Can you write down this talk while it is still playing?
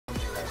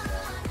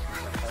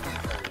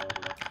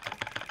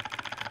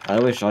I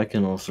wish I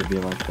can also be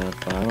like that,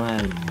 but I don't have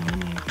any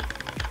money.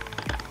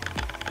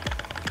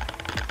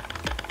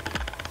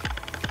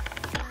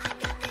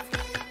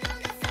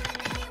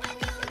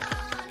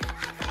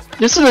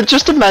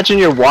 Just imagine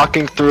you're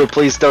walking through a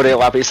Please Donate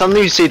lobby.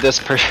 Suddenly you see this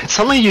person.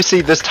 Suddenly you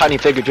see this tiny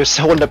figure just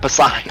holding up a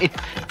sign.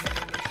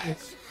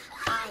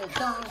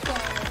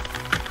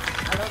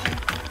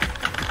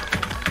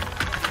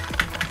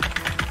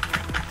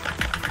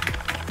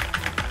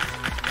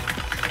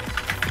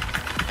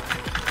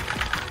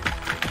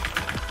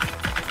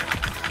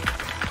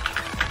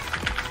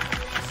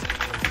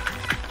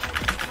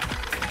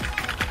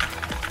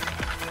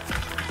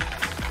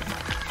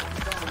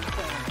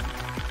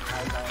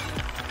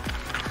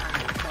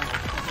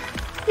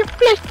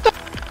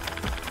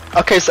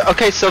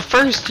 Okay, so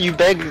first you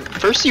beg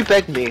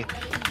me,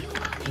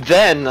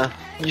 then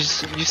you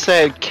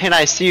say, "Can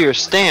I see your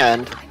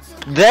stand?"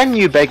 Then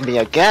you beg me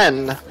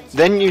again.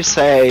 Then you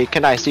say,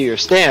 "Can I see your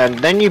stand?"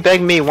 Then you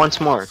beg me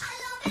once more.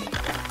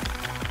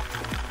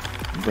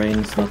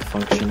 Brain's not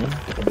functioning.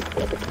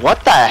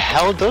 What the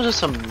hell? Those are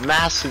some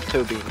massive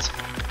toe beans.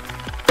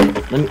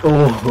 Let me.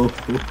 Oh.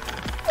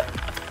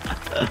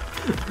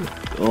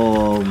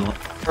 Oh.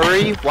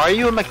 Hurry! Why are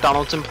you a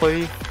McDonald's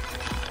employee?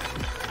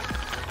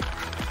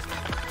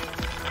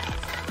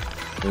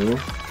 Who?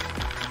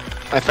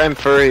 My friend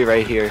Furry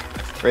right here.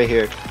 Right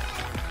here.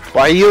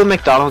 Why are you a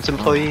McDonald's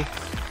employee?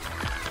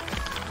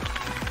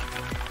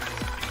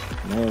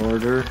 Can I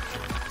order?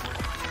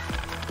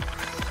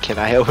 Can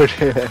I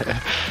order?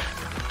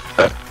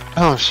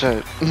 Oh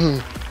shit.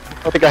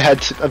 I think I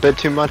had a bit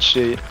too much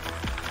to eat.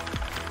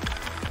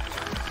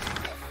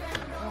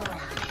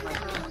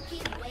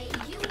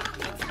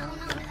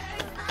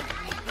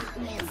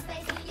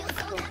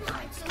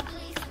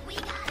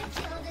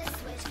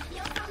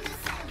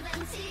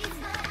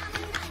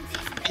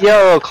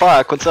 Yo,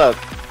 Clock, what's up?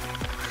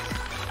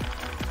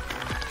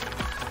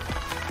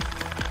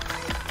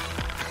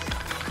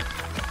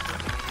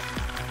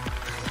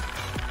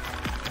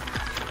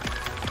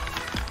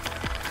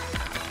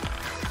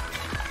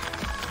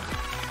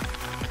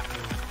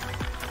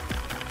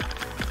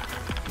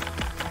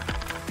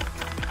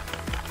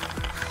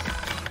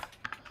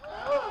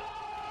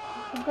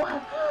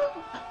 What?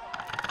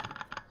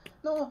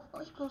 No,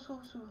 explosive.